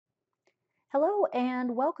Hello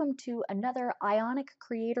and welcome to another Ionic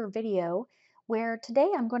Creator video where today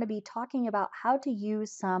I'm going to be talking about how to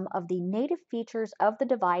use some of the native features of the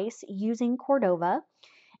device using Cordova.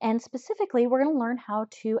 And specifically, we're going to learn how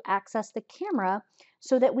to access the camera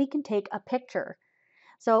so that we can take a picture.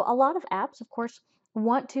 So a lot of apps, of course,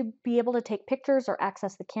 want to be able to take pictures or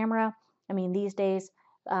access the camera. I mean, these days,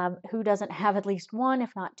 who doesn't have at least one,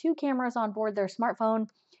 if not two cameras on board their smartphone?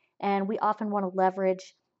 And we often want to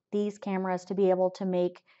leverage these cameras to be able to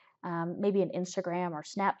make maybe an Instagram or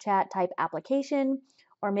Snapchat type application,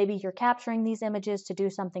 or maybe you're capturing these images to do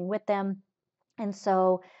something with them. And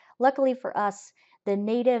so, luckily for us, the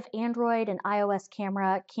native Android and iOS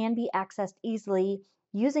camera can be accessed easily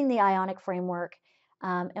using the Ionic framework.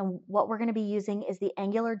 And what we're going to be using is the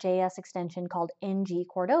AngularJS extension called NG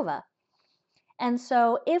Cordova. And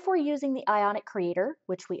so if we're using the Ionic Creator,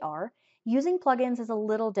 which we are, using plugins is a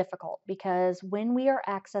little difficult because when we are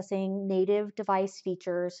accessing native device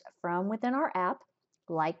features from within our app,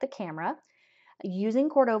 like the camera, using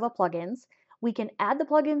Cordova plugins, we can add the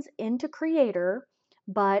plugins into Creator,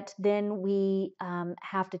 but then we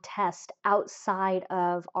have to test outside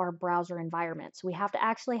of our browser environment. So we have to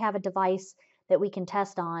actually have a device that we can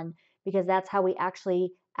test on because that's how we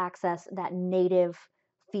actually access that native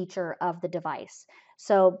feature of the device.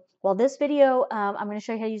 So while this video, I'm going to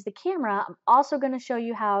show you how to use the camera, I'm also going to show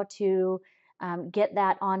you how to get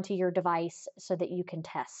that onto your device so that you can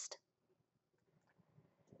test.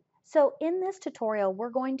 So in this tutorial,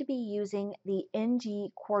 we're going to be using the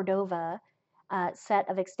NG Cordova set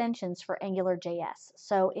of extensions for AngularJS.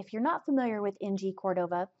 So if you're not familiar with NG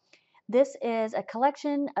Cordova, this is a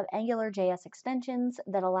collection of AngularJS extensions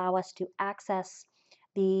that allow us to access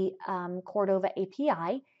the Cordova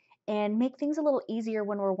API and make things a little easier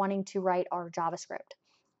when we're wanting to write our JavaScript.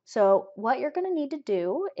 So what you're going to need to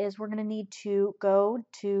do is we're going to need to go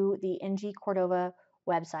to the NG Cordova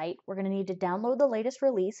website. We're going to need to download the latest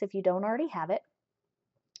release if you don't already have it.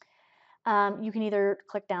 You can either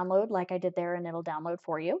click download like I did there and it'll download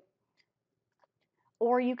for you.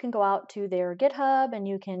 Or you can go out to their GitHub and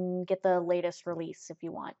you can get the latest release if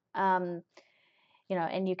you want. And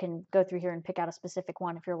you can go through here and pick out a specific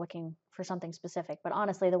one if you're looking for something specific. But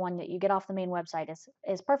honestly, the one that you get off the main website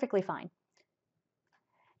is perfectly fine.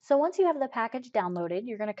 So once you have the package downloaded,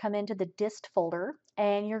 you're going to come into the dist folder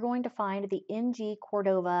and you're going to find the ng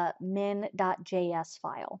Cordova min.js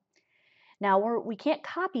file. Now we can't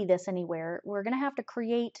copy this anywhere. We're going to have to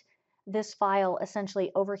create this file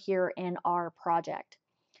essentially over here in our project.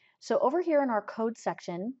 So over here in our code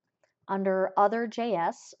section, under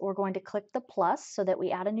other.js, we're going to click the plus so that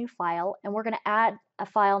we add a new file, and we're going to add a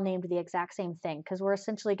file named the exact same thing because we're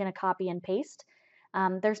essentially going to copy and paste.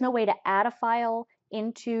 There's no way to add a file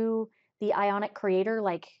into the Ionic Creator,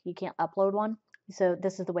 like you can't upload one. So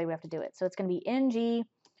this is the way we have to do it. So it's going to be ng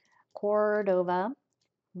Cordova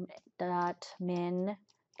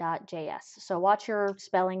min.js. So watch your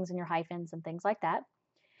spellings and your hyphens and things like that.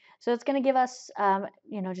 So it's going to give us,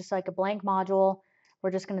 just like a blank module. We're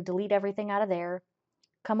just going to delete everything out of there.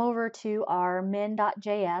 Come over to our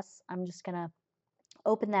min.js. I'm just going to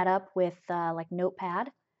open that up with like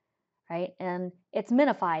Notepad, right? And it's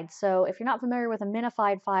minified. So if you're not familiar with a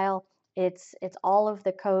minified file, it's all of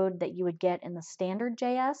the code that you would get in the standard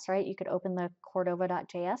JS, right? You could open the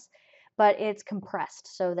Cordova.js, but it's compressed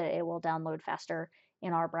so that it will download faster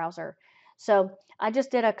in our browser. So I just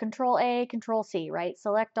did a Control A, Control C, right?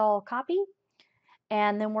 Select all, copy,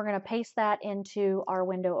 and then we're going to paste that into our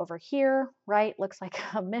window over here, right? Looks like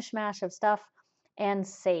a mishmash of stuff, and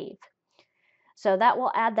save. So that will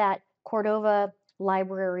add that Cordova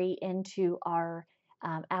library into our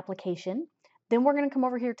application. Then we're going to come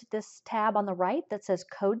over here to this tab on the right that says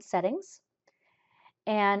Code Settings.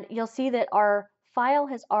 And you'll see that our file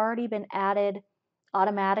has already been added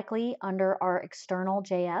automatically under our external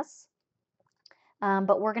JS.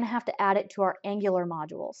 But we're going to have to add it to our Angular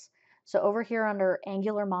modules. So over here under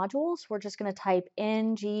Angular modules, we're just going to type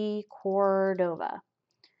ng Cordova.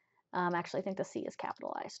 Actually, I think the C is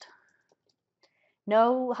capitalized.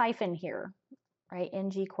 No hyphen here, right?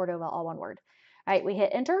 ng Cordova, all one word. All right, we hit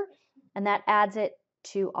enter, and that adds it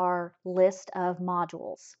to our list of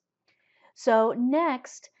modules. So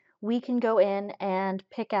next, we can go in and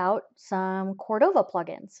pick out some Cordova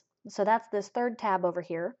plugins. So that's this third tab over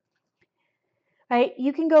here. Right,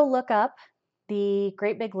 you can go look up the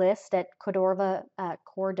great big list at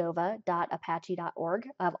cordova.apache.org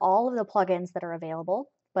of all of the plugins that are available.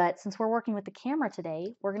 But since we're working with the camera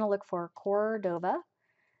today, we're going to look for Cordova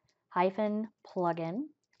 -plugin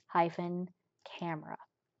 -camera.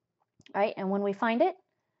 All right, and when we find it,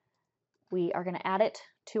 we are going to add it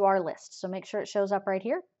to our list. So make sure it shows up right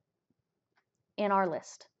here. in our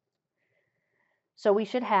list. So we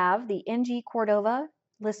should have the NG Cordova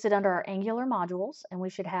listed under our Angular modules, and we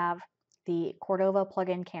should have the Cordova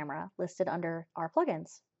plugin camera listed under our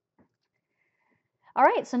plugins. All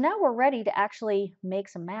right, so now we're ready to actually make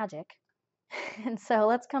some magic. And so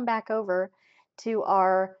let's come back over to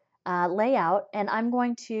our layout, and I'm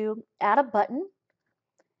going to add a button.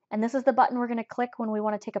 And this is the button we're going to click when we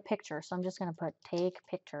want to take a picture. So I'm just going to put take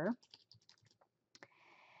picture.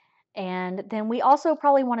 And then we also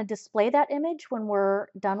probably want to display that image when we're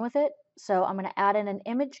done with it. So I'm going to add in an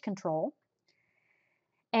image control.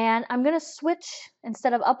 And I'm going to switch,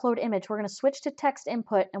 instead of upload image, we're going to switch to text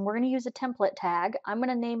input, and we're going to use a template tag. I'm going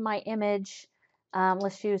to name my image,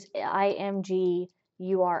 let's use IMG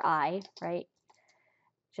URI, right?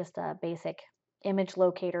 Just a basic image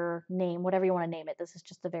locator name, whatever you want to name it. This is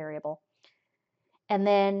just a variable. And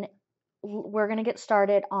then we're going to get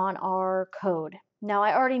started on our code. Now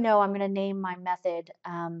I already know I'm going to name my method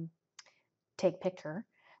take picture.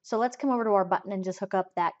 So let's come over to our button and just hook up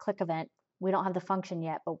that click event. We don't have the function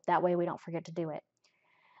yet, but that way we don't forget to do it.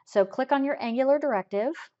 So click on your Angular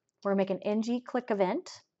directive. We're going to make an ng click event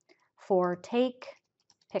for take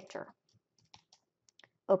picture.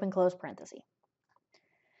 Open close parenthesis.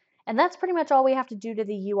 And that's pretty much all we have to do to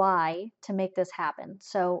the UI to make this happen.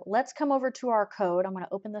 So let's come over to our code. I'm going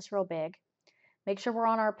to open this real big. Make sure we're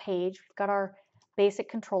on our page. We've got our basic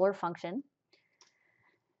controller function.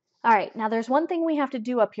 All right, now there's one thing we have to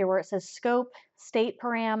do up here where it says scope, state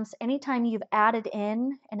params. Anytime you've added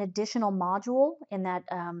in an additional module in that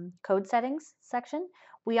code settings section,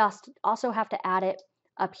 we also have to add it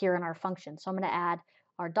up here in our function. So I'm going to add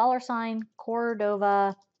our $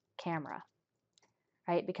 Cordova camera,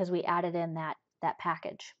 right? Because we added in that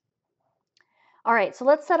package. All right, so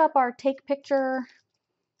let's set up our take picture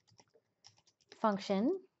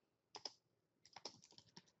function.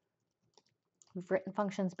 We've written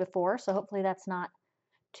functions before, so hopefully that's not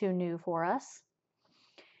too new for us.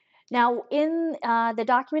 Now, in the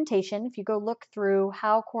documentation, if you go look through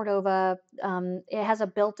how Cordova, it has a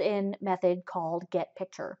built-in method called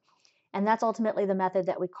getPicture, and that's ultimately the method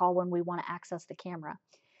that we call when we want to access the camera.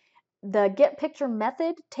 The getPicture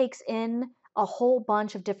method takes in a whole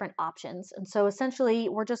bunch of different options, and so essentially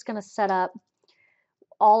we're just going to set up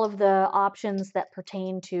all of the options that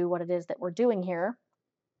pertain to what it is that we're doing here.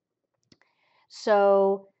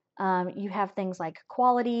 So you have things like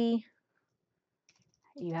quality.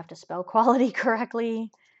 You have to spell quality correctly.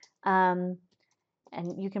 And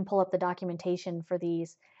you can pull up the documentation for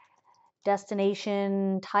these.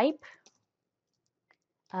 Destination type.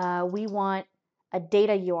 We want a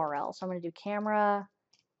data URL. So I'm going to do camera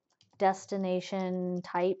destination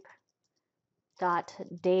type dot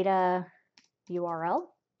data URL.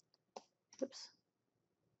 Oops.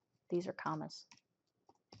 These are commas.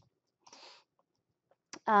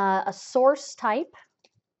 A source type.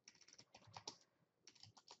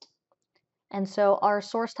 And so our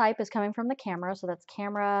source type is coming from the camera. So that's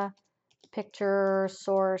camera picture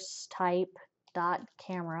source type dot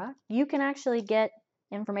camera. You can actually get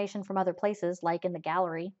information from other places, like in the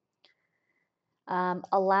gallery.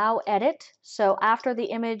 Allow edit. So after the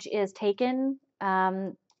image is taken,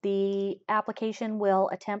 the application will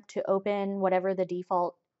attempt to open whatever the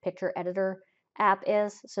default picture editor app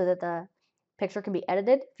is so that the picture can be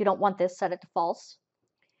edited. If you don't want this, set it to false.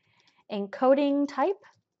 Encoding type.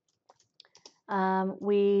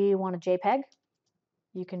 We want a JPEG.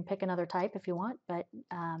 You can pick another type if you want, but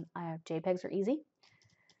JPEGs are easy.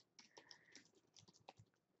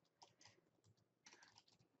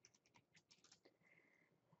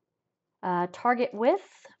 Target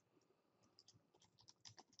width.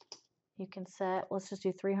 You can set, let's just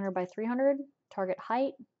do 300 by 300. Target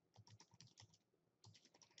height.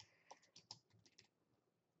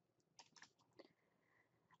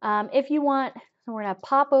 If you want, so we're going to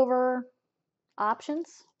pop over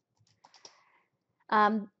options.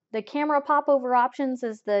 The camera popover options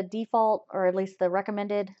is the default, or at least the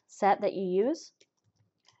recommended set that you use.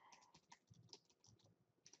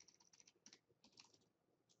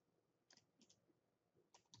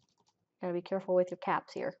 Gotta be careful with your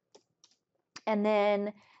caps here. And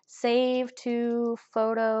then save to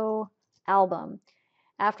photo album.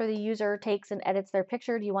 After the user takes and edits their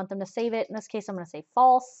picture, do you want them to save it? In this case, I'm going to say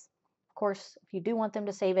false. Of course, if you do want them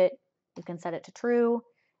to save it, you can set it to true,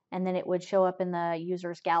 and then it would show up in the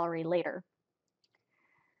user's gallery later.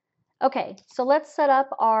 Okay, so let's set up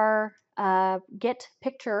our get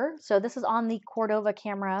picture. So this is on the Cordova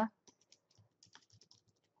camera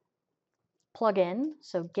plugin.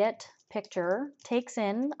 So get picture takes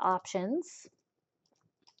in options.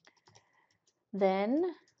 Then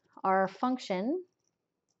our function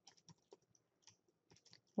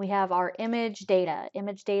we have our image data.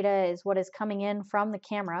 Image data is what is coming in from the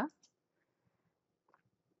camera.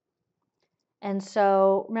 And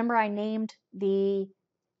so remember I named the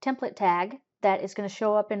template tag that is going to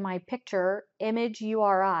show up in my picture image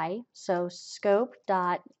URI. So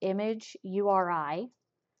scope.image URI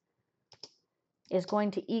is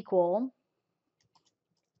going to equal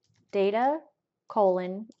data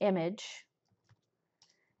colon image,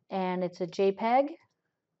 and it's a JPEG,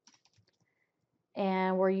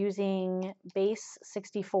 and we're using base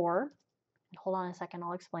 64. Hold on a second,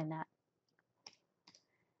 I'll explain that.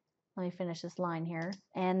 Let me finish this line here.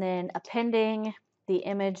 And then appending the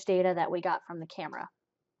image data that we got from the camera.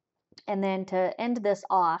 And then to end this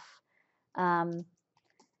off,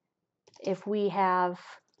 if we have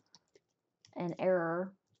an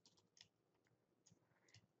error,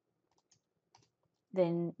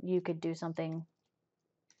 then you could do something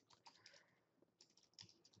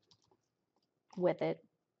with it.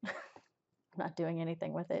 I'm not doing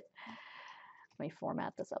anything with it. Let me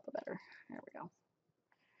format this up a better. There we go.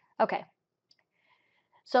 Okay.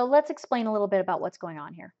 So let's explain a little bit about what's going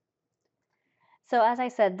on here. So as I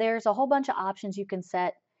said, there's a whole bunch of options you can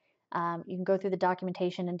set. You can go through the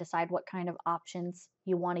documentation and decide what kind of options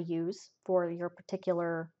you want to use for your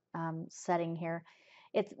particular setting here.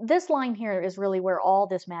 This line here is really where all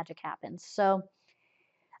this magic happens. So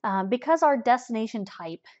because our destination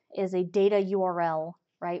type is a data URL,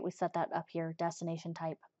 right? We set that up here, destination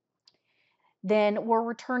type. Then we're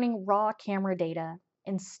returning raw camera data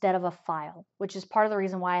instead of a file, which is part of the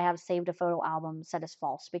reason why I have saved a photo album set as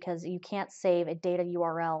false, because you can't save a data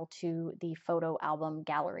URL to the photo album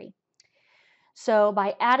gallery. So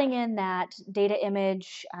by adding in that data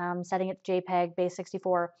image, setting it to JPEG, base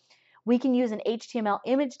 64, we can use an HTML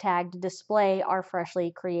image tag to display our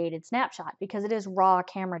freshly created snapshot because it is raw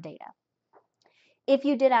camera data. If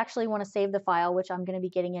you did actually want to save the file, which I'm going to be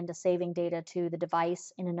getting into saving data to the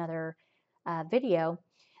device in another video,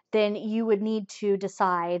 then you would need to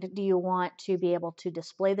decide, do you want to be able to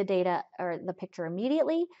display the data or the picture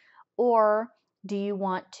immediately, or do you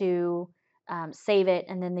want to save it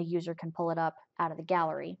and then the user can pull it up out of the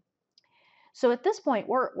gallery? So at this point,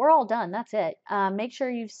 we're all done. That's it. Make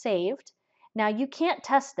sure you've saved. Now you can't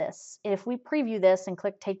test this. If we preview this and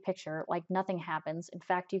click take picture, like nothing happens. In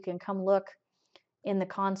fact, you can come look in the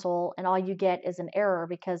console and all you get is an error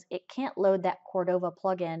because it can't load that Cordova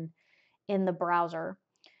plugin in the browser.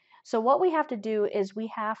 So what we have to do is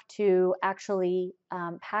we have to actually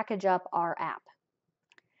package up our app.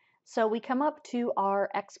 So we come up to our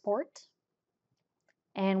export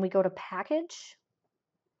and we go to package.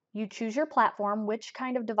 You choose your platform. Which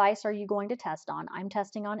kind of device are you going to test on? I'm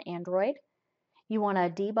testing on Android. You want to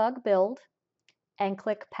debug build and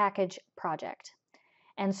click package project.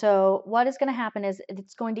 And so what is going to happen is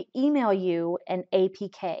it's going to email you an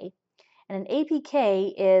APK. And an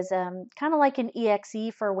APK is kind of like an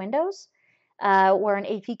EXE for Windows, where an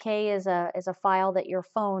APK is a file that your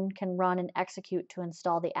phone can run and execute to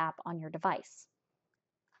install the app on your device.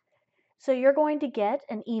 So you're going to get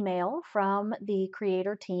an email from the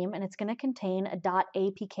creator team, and it's going to contain a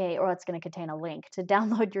 .apk, or it's going to contain a link to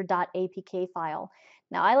download your .apk file.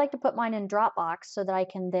 Now I like to put mine in Dropbox so that I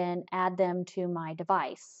can then add them to my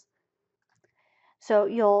device. So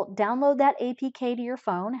you'll download that APK to your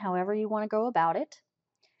phone, however you want to go about it.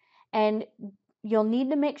 And you'll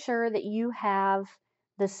need to make sure that you have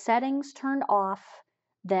the settings turned off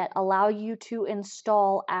that allow you to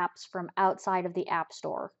install apps from outside of the App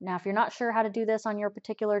Store. Now, if you're not sure how to do this on your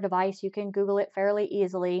particular device, you can Google it fairly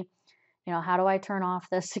easily. You know, how do I turn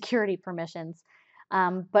off the security permissions?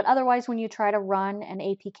 But otherwise, when you try to run an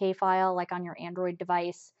APK file like on your Android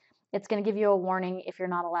device, it's going to give you a warning if you're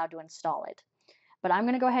not allowed to install it. But I'm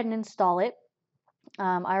going to go ahead and install it.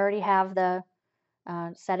 I already have the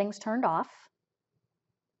settings turned off.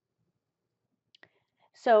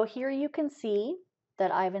 So here you can see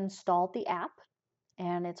that I've installed the app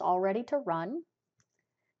and it's all ready to run.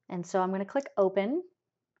 And so I'm going to click open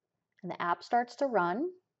and the app starts to run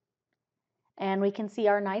and we can see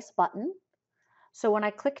our nice button. So when I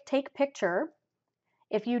click take picture,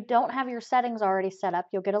 if you don't have your settings already set up,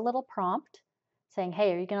 you'll get a little prompt saying,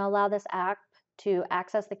 hey, are you going to allow this app to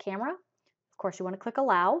access the camera? Of course, you want to click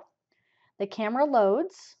allow. The camera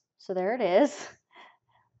loads. So there it is.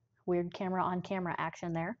 Weird camera on camera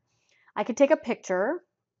action there. I could take a picture.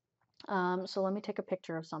 So let me take a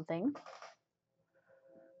picture of something.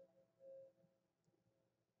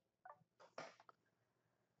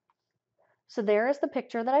 So there is the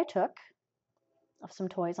picture that I took of some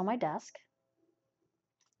toys on my desk.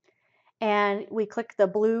 And we click the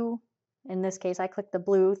blue, in this case, I click the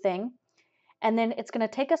blue thing. And then it's going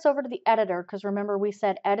to take us over to the editor, because remember we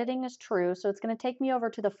said editing is true. So it's going to take me over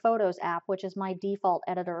to the Photos app, which is my default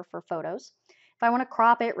editor for photos. If I want to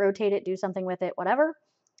crop it, rotate it, do something with it, whatever,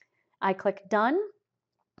 I click done.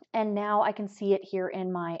 And now I can see it here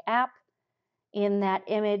in my app in that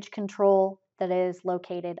image control that is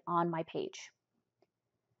located on my page.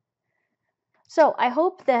 So I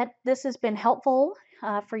hope that this has been helpful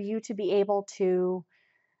for you to be able to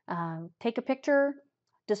take a picture,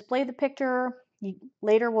 display the picture.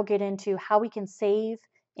 Later we'll get into how we can save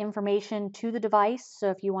information to the device. So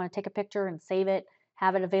if you want to take a picture and save it,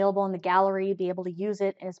 have it available in the gallery, be able to use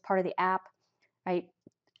it as part of the app, right?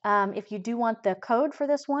 If you do want the code for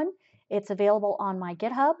this one, it's available on my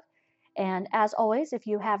GitHub. And as always, if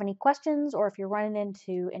you have any questions or if you're running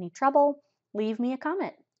into any trouble, leave me a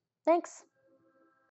comment. Thanks.